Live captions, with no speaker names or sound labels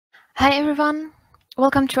Hi, everyone.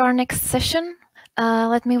 Welcome to our next session.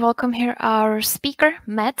 Let me welcome here our speaker,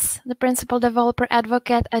 Mats, the Principal Developer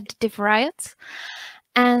Advocate at DevRiot.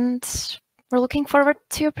 And we're looking forward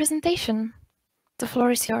to your presentation. The floor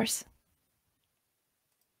is yours.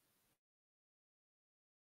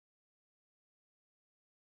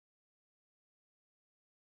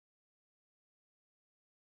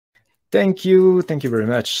 Thank you very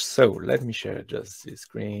much. So let me share just the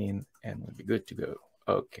screen and we'll be good to go.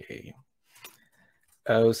 Okay.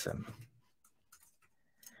 Awesome.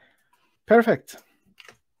 Perfect.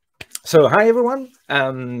 So hi everyone.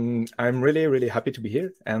 I'm really happy to be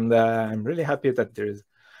here, and I'm really happy that there's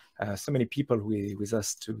so many people with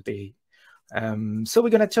us today. So we're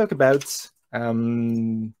gonna talk about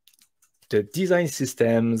the design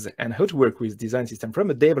systems and how to work with design system from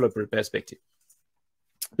a developer perspective.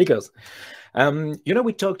 Because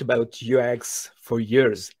we talked about UX for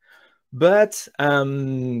years, but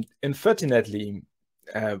unfortunately,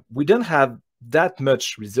 we don't have that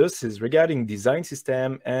much resources regarding design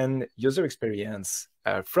system and user experience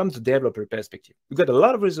from the developer perspective. We've got a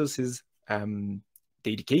lot of resources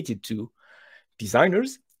dedicated to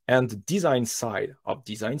designers and the design side of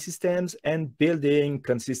design systems and building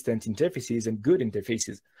consistent interfaces and good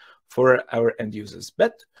interfaces for our end users.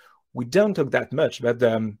 But we don't talk that much about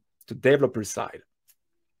the developer side.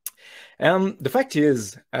 And the fact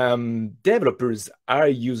is, developers are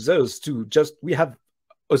users too. Just we have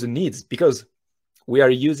other needs because we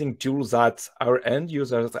are using tools that our end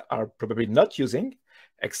users are probably not using,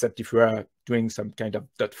 except if you are doing some kind of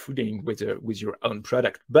dot fooding with your own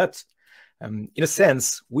product. But in a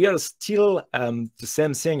sense, we are still the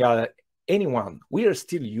same thing as anyone. We are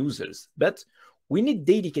still users, but we need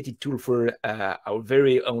dedicated tool for our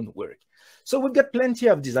very own work. So we've got plenty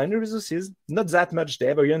of designer resources, not that much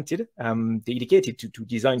dev-oriented, dedicated to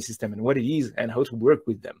design system and what it is and how to work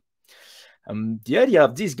with them. The idea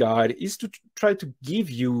of this guide is to try to give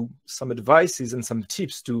you some advices and some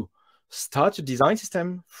tips to start a design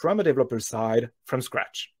system from a developer side from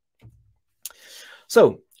scratch.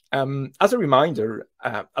 So as a reminder,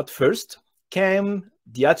 at first came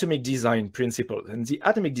the atomic design principle and the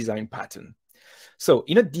atomic design pattern. So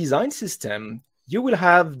in a design system, you will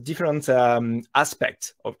have different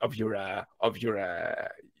aspects of your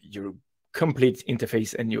complete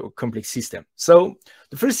interface and your complete system. So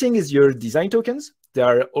the first thing is your design tokens. They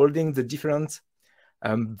are holding the different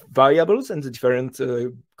variables and the different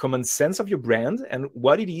common sense of your brand and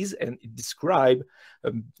what it is, and it describe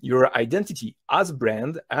your identity as a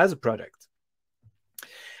brand, as a product.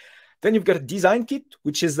 Then you've got a design kit,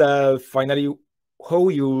 which is finally how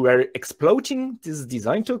you are exploiting these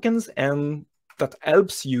design tokens, and that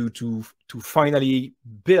helps you to finally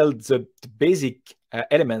build the basic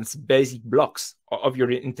elements, basic blocks of your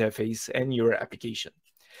interface and your application.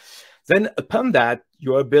 Then upon that,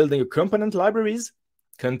 you are building a component libraries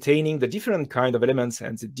containing the different kind of elements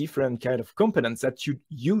and the different kind of components that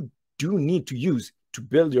you do need to use to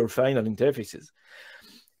build your final interfaces.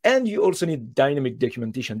 And you also need dynamic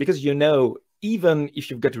documentation because, even if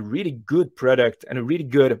you've got a really good product and a really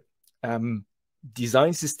good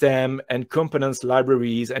design system and components,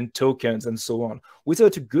 libraries and tokens and so on,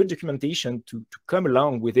 without a good documentation to come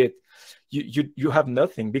along with it, you have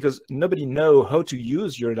nothing, because nobody knows how to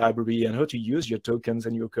use your library and how to use your tokens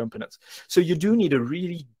and your components. So you do need a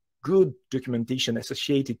really good documentation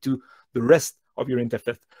associated to the rest of your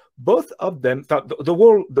interface. Both of them, the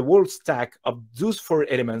whole stack of those four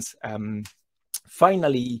elements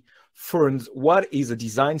finally forms what is a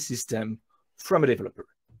design system from a developer.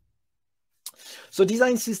 So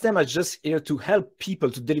design system are just here to help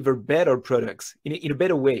people to deliver better products in a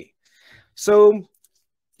better way. So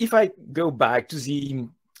if I go back to the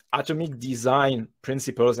atomic design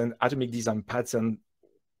principles and atomic design pattern,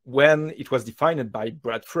 when it was defined by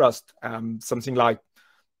Brad Frost, something like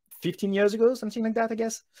 15 years ago, something like that, I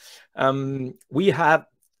guess, we have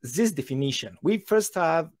this definition. We first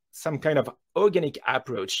have some kind of organic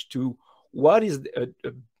approach to what is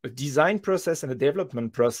a design process and a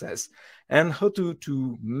development process, and how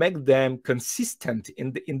to make them consistent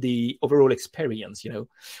in the overall experience.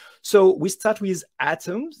 So we start with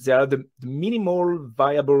atoms. They are the minimal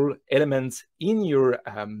viable elements in your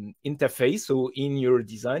interface, so in your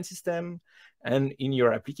design system and in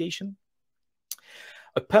your application.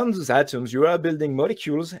 Upon those atoms, you are building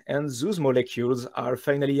molecules, and those molecules are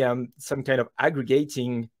finally some kind of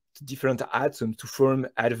aggregating different atoms to form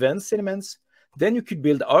advanced elements. Then you could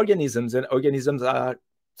build organisms, and organisms are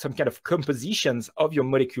some kind of compositions of your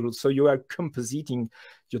molecules. So you are compositing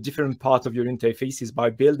your different parts of your interfaces by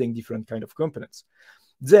building different kind of components.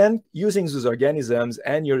 Then, using those organisms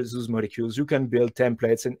and those molecules, you can build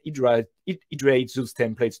templates and iterate those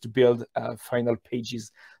templates to build final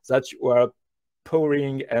pages that you are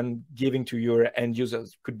powering and giving to your end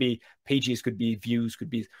users. Could be pages, could be views,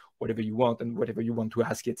 could be whatever you want and whatever you want to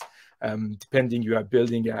ask it, depending you are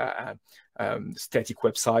building a static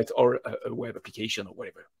website or a web application or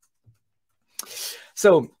whatever.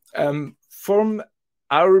 So from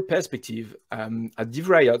our perspective at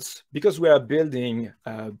DevRiots, because we are building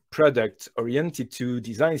a product oriented to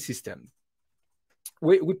design system,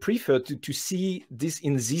 we prefer to see this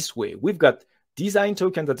in this way. We've got design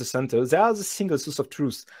tokens at the center. They are the single source of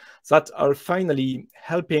truth that are finally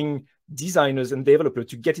helping designers and developers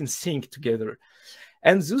to get in sync together.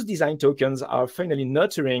 And those design tokens are finally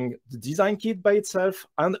nurturing the design kit by itself,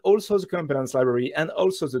 and also the components library, and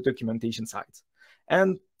also the documentation side.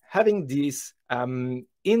 And having this in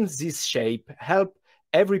this shape help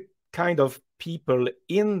every kind of people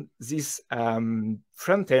in this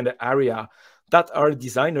front-end area that are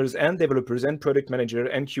designers and developers and product manager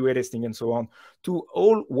and QA testing and so on, to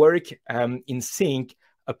all work in sync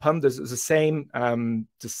upon the same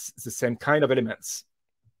kind of elements.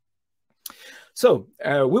 So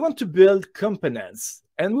we want to build components,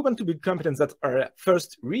 and we want to build components that are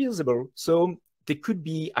first reusable, so they could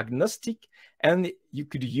be agnostic, and you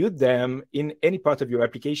could use them in any part of your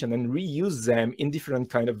application and reuse them in different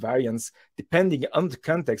kind of variants, depending on the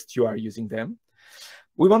context you are using them.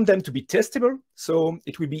 We want them to be testable, so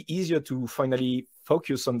it will be easier to finally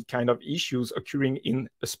focus on kind of issues occurring in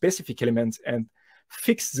a specific element and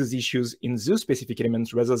fix those issues in those specific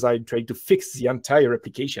elements rather than try to fix the entire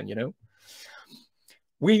application, you know.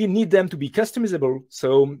 We need them to be customizable,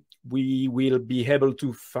 so we will be able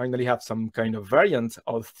to finally have some kind of variant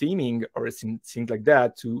of theming or things like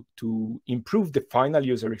that to improve the final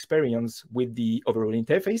user experience with the overall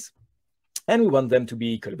interface. And we want them to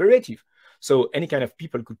be collaborative. So any kind of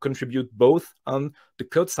people could contribute both on the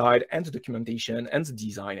code side and the documentation and the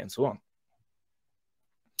design and so on.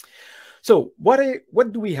 So what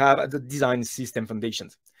do we have at the design system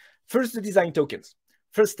foundations? First, the design tokens.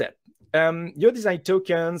 First step. Your design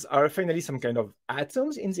tokens are finally some kind of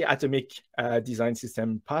atoms in the atomic design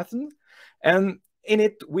system pattern. And in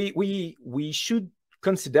it, we should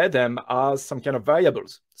consider them as some kind of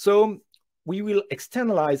variables. So we will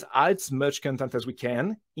externalize as much content as we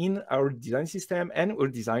can in our design system and our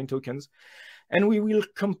design tokens, and we will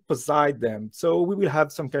composite them. So we will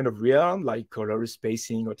have some kind of realm like color,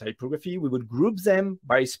 spacing, or typography. We will group them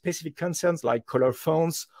by specific concerns like color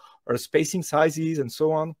fonts or spacing sizes and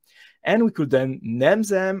so on. And we could then name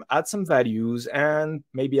them, add some values, and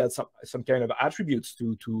maybe add some kind of attributes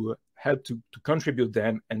to help to contribute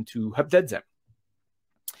them and to update them.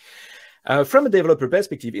 From a developer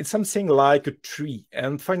perspective, it's something like a tree.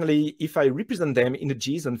 And finally, if I represent them in a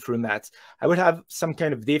JSON format, I would have some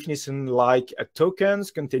kind of definition like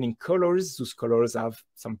tokens containing colors. Those colors have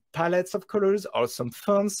some palettes of colors or some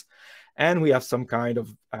fonts. And we have some kind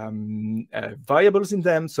of variables in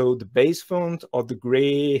them. So the base font or the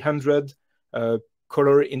gray 100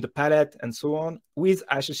 color in the palette and so on, with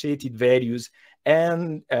associated values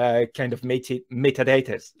and kind of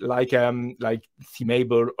metadata like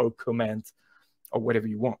themable or comment or whatever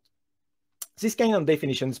you want. This kind of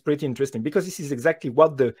definition is pretty interesting because this is exactly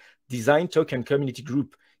what the design token community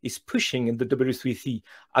group is pushing in the W3C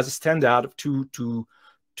as a standard to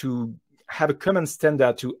have a common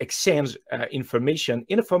standard to exchange information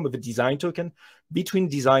in the form of a design token between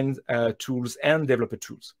design tools and developer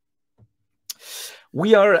tools.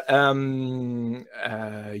 We are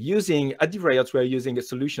using, at DevRiots, we are using a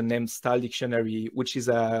solution named Style Dictionary, which is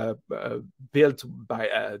built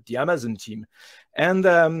by the Amazon team.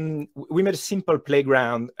 And we made a simple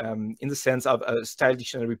playground in the sense of a Style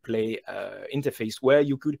Dictionary play interface where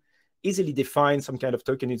you could easily define some kind of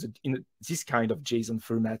token in this kind of JSON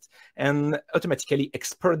format and automatically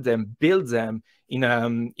export them, build them in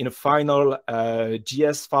a final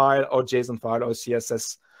GS file or JSON file or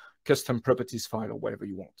CSS custom properties file or whatever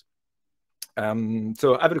you want.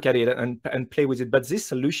 So have a look at it and play with it. But this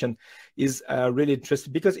solution is really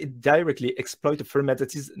interesting because it directly exploits a format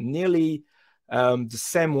that is nearly the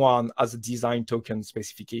same one as a design token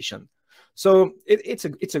specification. So it's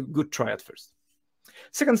a good try at first.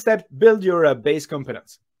 Second step, build your base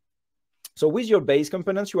components. So with your base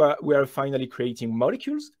components, we are finally creating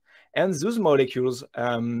molecules. And those molecules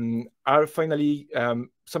are finally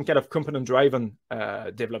some kind of component-driven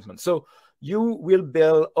development. So you will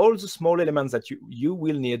build all the small elements that you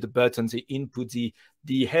will need: the buttons, the input,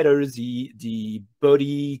 the headers, the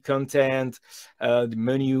body content, the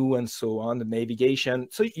menu, and so on, the navigation.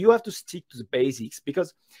 So you have to stick to the basics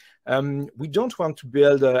because we don't want to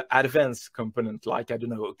build an advanced component like, I don't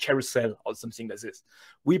know, a carousel or something like this.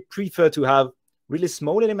 We prefer to have really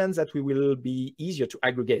small elements that will be easier to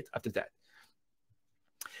aggregate after that.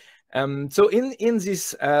 So in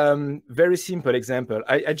this very simple example,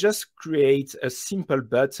 I just create a simple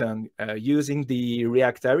button using the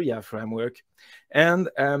React Area framework. And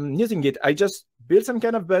using it, I just built some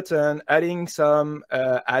kind of button, adding some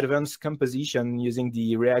advanced composition using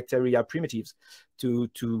the React Area primitives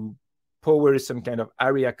to power some kind of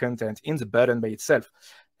area content in the button by itself.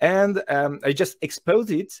 And I just expose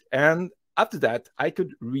it, and after that, I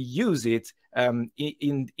could reuse it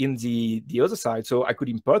in the other side. So I could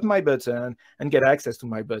import my button and get access to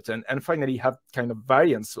my button, and finally have kind of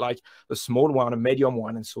variants like a small one, a medium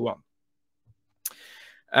one, and so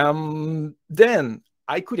on. Then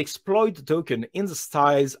I could exploit the token in the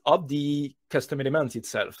styles of the custom element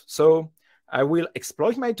itself. So I will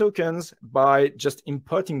exploit my tokens by just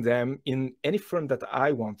importing them in any form that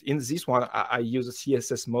I want. In this one, I use a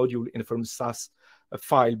CSS module in the form Sass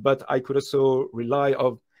file, but I could also rely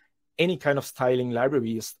on any kind of styling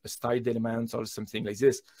libraries, styled elements or something like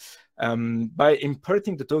this, by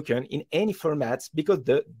importing the token in any formats, because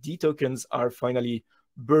the tokens are finally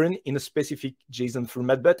burned in a specific JSON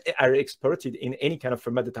format, but are exported in any kind of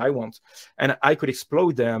format that I want, and I could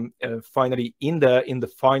exploit them finally in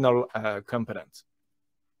the final component.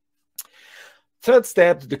 Third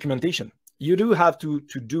step, documentation. You do have to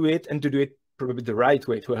do it, and to do it probably the right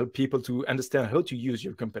way to help people to understand how to use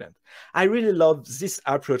your component. I really love this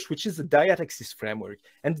approach, which is the diataxis framework.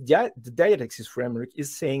 And the diataxis framework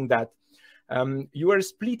is saying that you are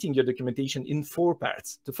splitting your documentation in 4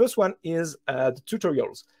 parts. The first one is the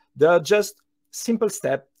tutorials. They are just simple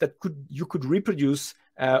steps that you could reproduce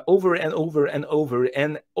over and over and over,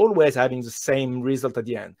 and always having the same result at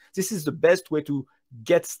the end. This is the best way to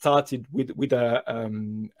get started with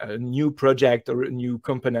a new project or a new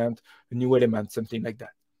component, a new element, something like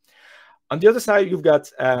that. On the other side, you've got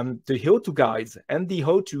the how-to guides, and the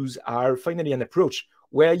how-tos are finally an approach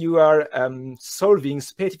where you are solving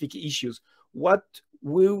specific issues. What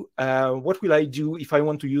will I do if I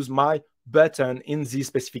want to use my button in this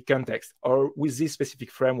specific context, or with these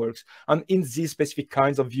specific frameworks, and in these specific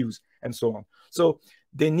kinds of views, and so on. So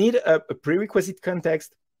they need a prerequisite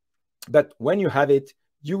context, but when you have it,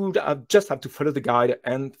 you would just have to follow the guide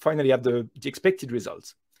and finally have the expected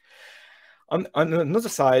results. On another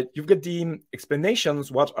side, you've got the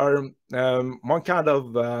explanations, what are more kind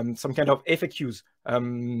of some kind of FAQs,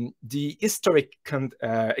 the historic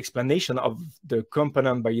explanation of the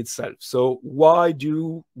component by itself. So why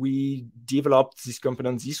do we develop this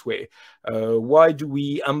component this way? Why do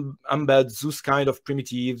we embed those kind of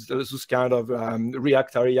primitives, those kind of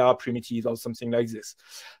React Area primitives or something like this?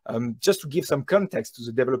 Just to give some context to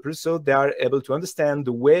the developers so they are able to understand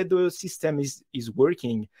the way the system is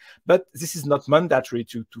working. But this is not mandatory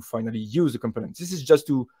to finally use the component. This is just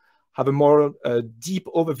to have a more deep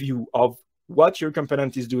overview of what your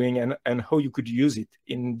component is doing and how you could use it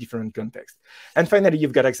in different contexts. And finally,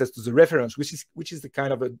 you've got access to the reference, which is the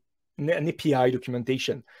kind of an API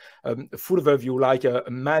documentation, a full overview, like a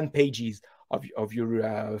man pages of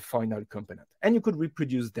your final component. And you could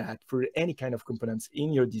reproduce that for any kind of components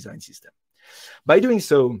in your design system. By doing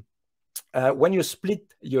so, when you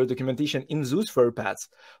split your documentation in those 4 paths,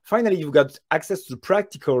 finally, you've got access to the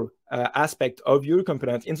practical aspect of your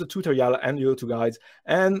component in the tutorial and your how-to guides,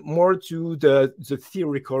 and more to the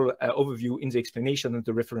theoretical overview in the explanation and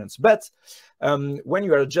the reference. But when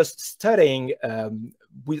you are just studying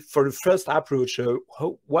for the first approach,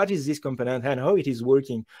 what is this component and how it is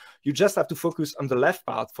working, you just have to focus on the left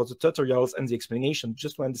part for the tutorials and the explanation,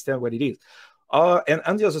 just to understand what it is. And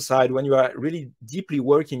on the other side, when you are really deeply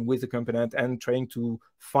working with the component and trying to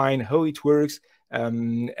find how it works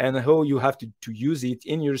and how you have to use it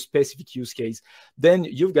in your specific use case, then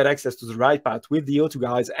you've got access to the right path with the how-to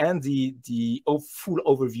guides and the full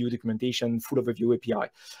overview documentation, full overview API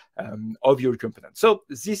of your component. So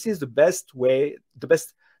this is the best way, the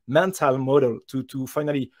best mental model to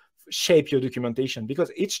finally shape your documentation,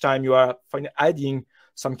 because each time you are adding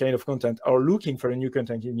some kind of content or looking for a new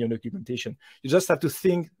content in your documentation, you just have to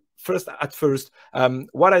think at first,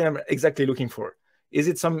 what I am exactly looking for. Is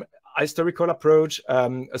it some historical approach,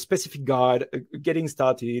 a specific guide, getting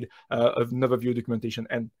started, an overview documentation?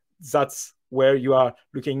 And that's where you are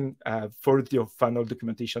looking for your final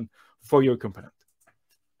documentation for your component.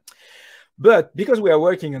 But because we are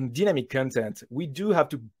working on dynamic content, we do have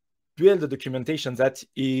to build a documentation that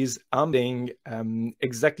is embedding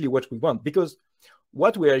exactly what we want, because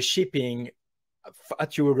what we are shipping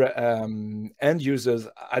at your end users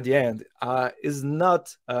at the end is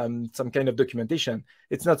not some kind of documentation.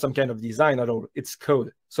 It's not some kind of design at all. It's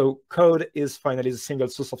code. So code is finally the single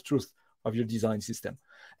source of truth of your design system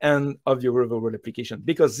and of your overall application,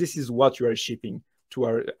 because this is what you are shipping to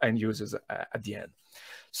our end users at the end.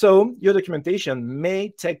 So your documentation may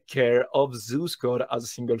take care of those code as a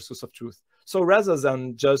single source of truth. So rather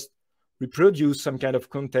than just reproduce some kind of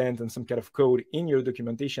content and some kind of code in your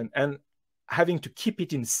documentation and having to keep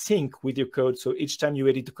it in sync with your code, so each time you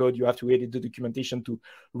edit the code, you have to edit the documentation to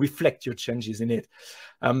reflect your changes in it.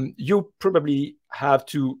 You probably have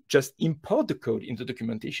to just import the code into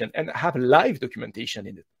documentation and have live documentation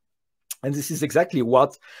in it. And this is exactly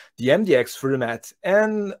what the MDX format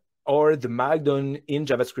and or the Markdown in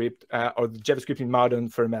JavaScript or the JavaScript in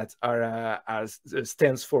Markdown format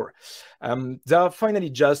stands for. They are finally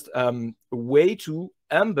just a way to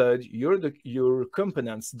embed your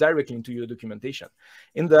components directly into your documentation.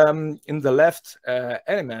 In the left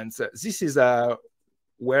elements, this is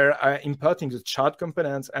where I'm importing the chart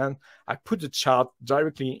components, and I put the chart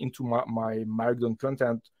directly into my Markdown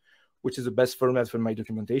content, which is the best format for my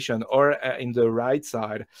documentation. Or in the right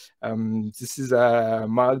side, this is a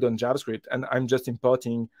Markdown JavaScript, and I'm just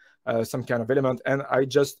importing some kind of element, and I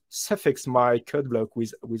just suffix my code block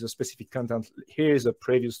with a specific content. Here is a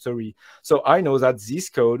previous story. So I know that this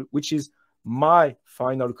code, which is my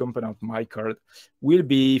final component, my card, will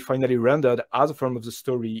be finally rendered as a form of the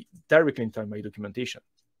story directly into my documentation.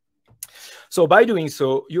 So by doing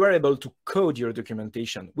so, you are able to code your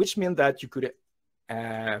documentation, which means that you could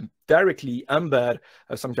directly embed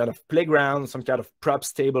some kind of playground, some kind of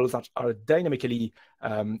props tables that are dynamically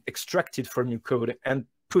extracted from your code and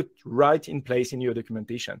put right in place in your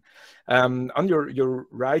documentation. On your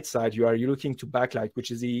right side, you're looking to Backlight,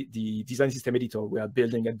 which is the design system editor we are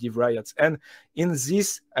building at DevRiots. And in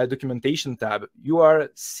this documentation tab, you are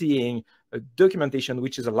seeing a documentation,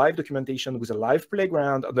 which is a live documentation with a live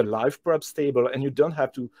playground and a live props table, and you don't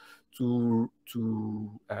have to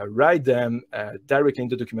write them directly in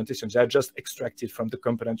the documentation. They are just extracted from the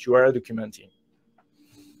component you are documenting.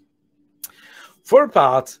 Fourth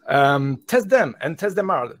part, test them and test them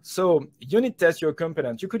hard. So unit test your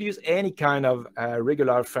component. You could use any kind of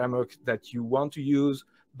regular framework that you want to use,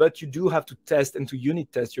 but you do have to test and to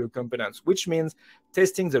unit test your components, which means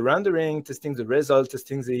testing the rendering, testing the result,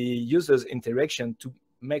 testing the user's interaction to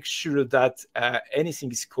make sure that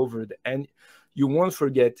anything is covered and you won't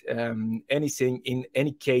forget anything in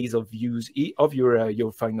any case of use of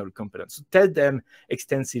your final components. So test them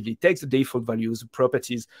extensively. Take the default values, the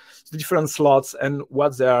properties, the different slots, and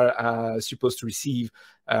what they are supposed to receive,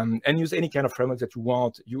 and use any kind of framework that you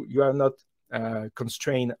want. You are not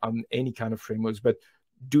constrained on any kind of frameworks, but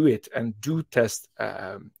do it and do test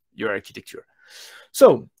your architecture.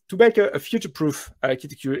 So to make a future-proof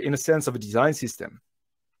architecture in a sense of a design system,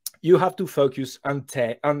 you have to focus on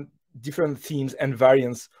different themes and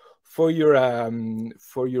variants for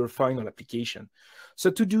your final application. So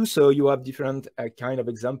to do so, you have different kind of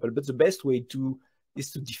example, but the best way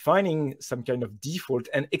is to defining some kind of default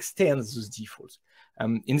and extend those defaults.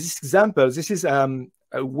 In this example, this is a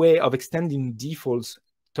way of extending defaults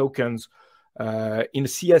tokens in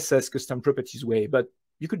a CSS custom properties way, but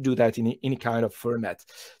you could do that in any kind of format.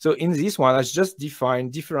 So in this one, I just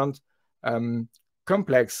defined different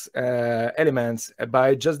complex elements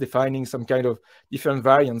by just defining some kind of different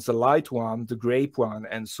variants, the light one, the grape one,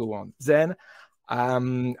 and so on. Then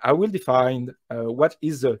I will define what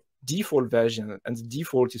is the default version, and the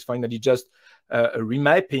default is finally just a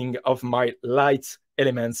remapping of my light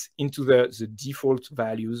elements into the default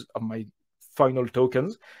values of my final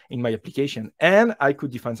tokens in my application. And I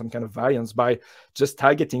could define some kind of variants by just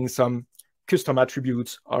targeting some custom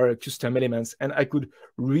attributes or custom elements, and I could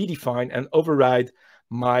redefine and override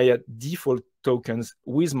my default tokens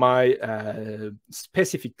with my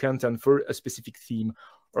specific content for a specific theme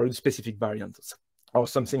or specific variants or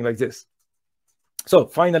something like this. So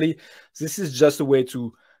finally, this is just a way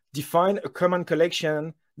to define a common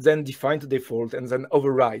collection, then define the default, and then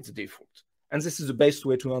override the default. And this is the best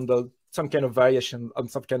way to handle some kind of variation on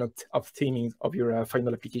some kind of theming of your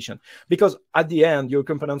final application. Because at the end, your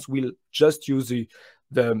components will just use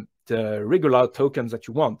the regular tokens that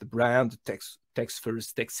you want, the brand, text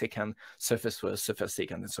first, text second, surface first, surface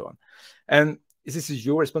second, and so on. And this is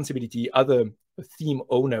your responsibility as a theme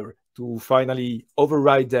owner to finally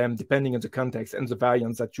override them depending on the context and the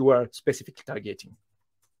variants that you are specifically targeting.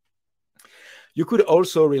 You could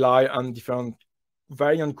also rely on different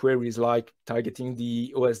variant queries like targeting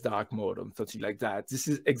the OS dark mode or something like that. This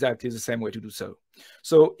is exactly the same way to do so.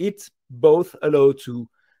 So it both allow to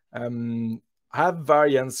have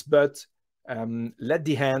variants, but let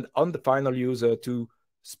the hand on the final user to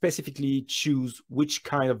specifically choose which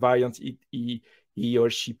kind of variant he or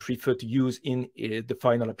she prefer to use in the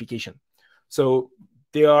final application. So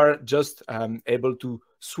they are just able to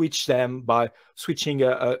switch them by switching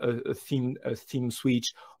a theme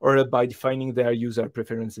switch, or by defining their user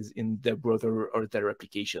preferences in their browser or their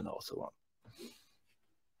application, or so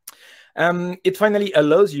on. It finally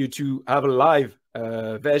allows you to have a live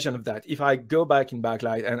version of that. If I go back in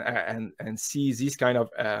Backlight and see this kind of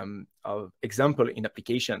example in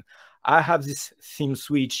application, I have this theme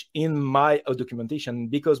switch in my documentation,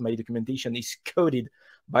 because my documentation is coded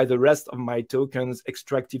by the rest of my tokens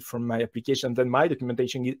extracted from my application. Then my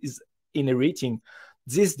documentation is inheriting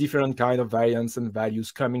these different kind of variants and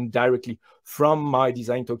values coming directly from my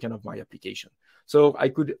design token of my application. So I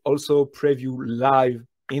could also preview live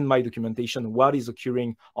in my documentation what is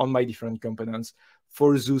occurring on my different components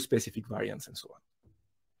for those specific variants and so on.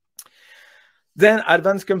 Then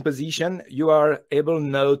advanced composition, you are able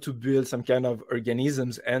now to build some kind of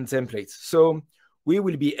organisms and templates. So we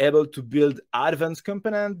will be able to build advanced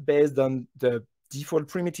component based on the default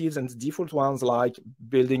primitives and the default ones, like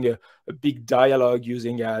building a big dialogue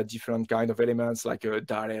using different kind of elements like a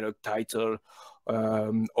dialogue title,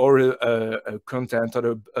 or a content,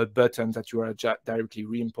 or a button that you are directly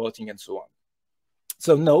re-importing, and so on.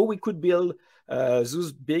 So now we could build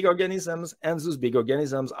those big organisms, and those big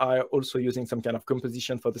organisms are also using some kind of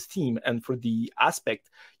composition for the theme and for the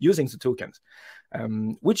aspect using the tokens,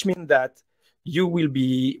 which means that you will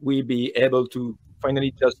be able to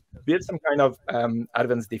finally just build some kind of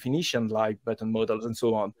advanced definition like button models and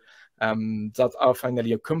so on, that are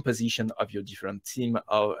finally a composition of your different theme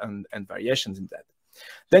and variations in that.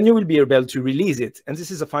 Then you will be able to release it, and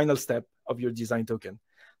this is a final step of your design token.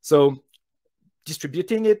 So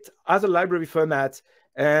distributing it as a library format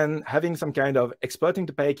and having some kind of exporting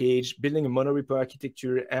the package, building a monorepo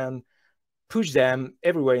architecture, and push them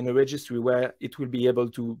everywhere in a registry where it will be able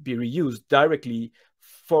to be reused directly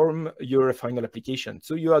from your final application.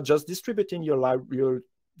 So you are just distributing your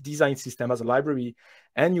design system as a library,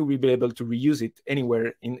 and you will be able to reuse it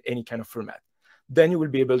anywhere in any kind of format. Then you will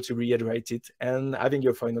be able to reiterate it and having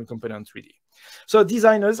your final components ready. So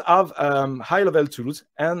designers have high-level tools,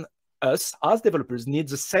 and us as developers need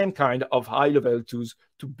the same kind of high-level tools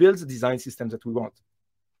to build the design system that we want.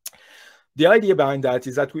 The idea behind that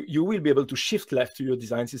is that you will be able to shift left to your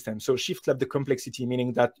design system. So shift left the complexity,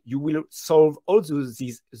 meaning that you will solve all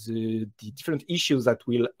the different issues that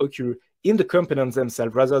will occur in the components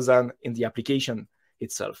themselves rather than in the application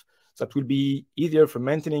itself. So that will be easier for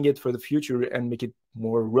maintaining it for the future and make it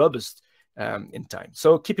more robust in time.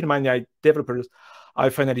 So keep in mind that developers are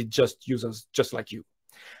finally just users just like you.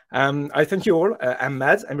 I thank you all. I'm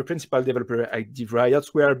Mads. I'm a principal developer at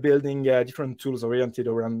DevRiot. We are building different tools oriented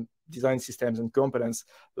around design systems and components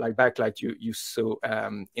like Backlight you saw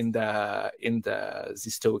in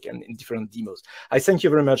this talk and in different demos. I thank you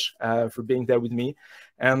very much for being there with me,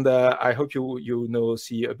 and I hope you now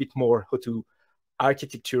see a bit more how to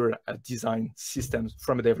architecture design systems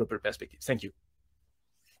from a developer perspective. Thank you.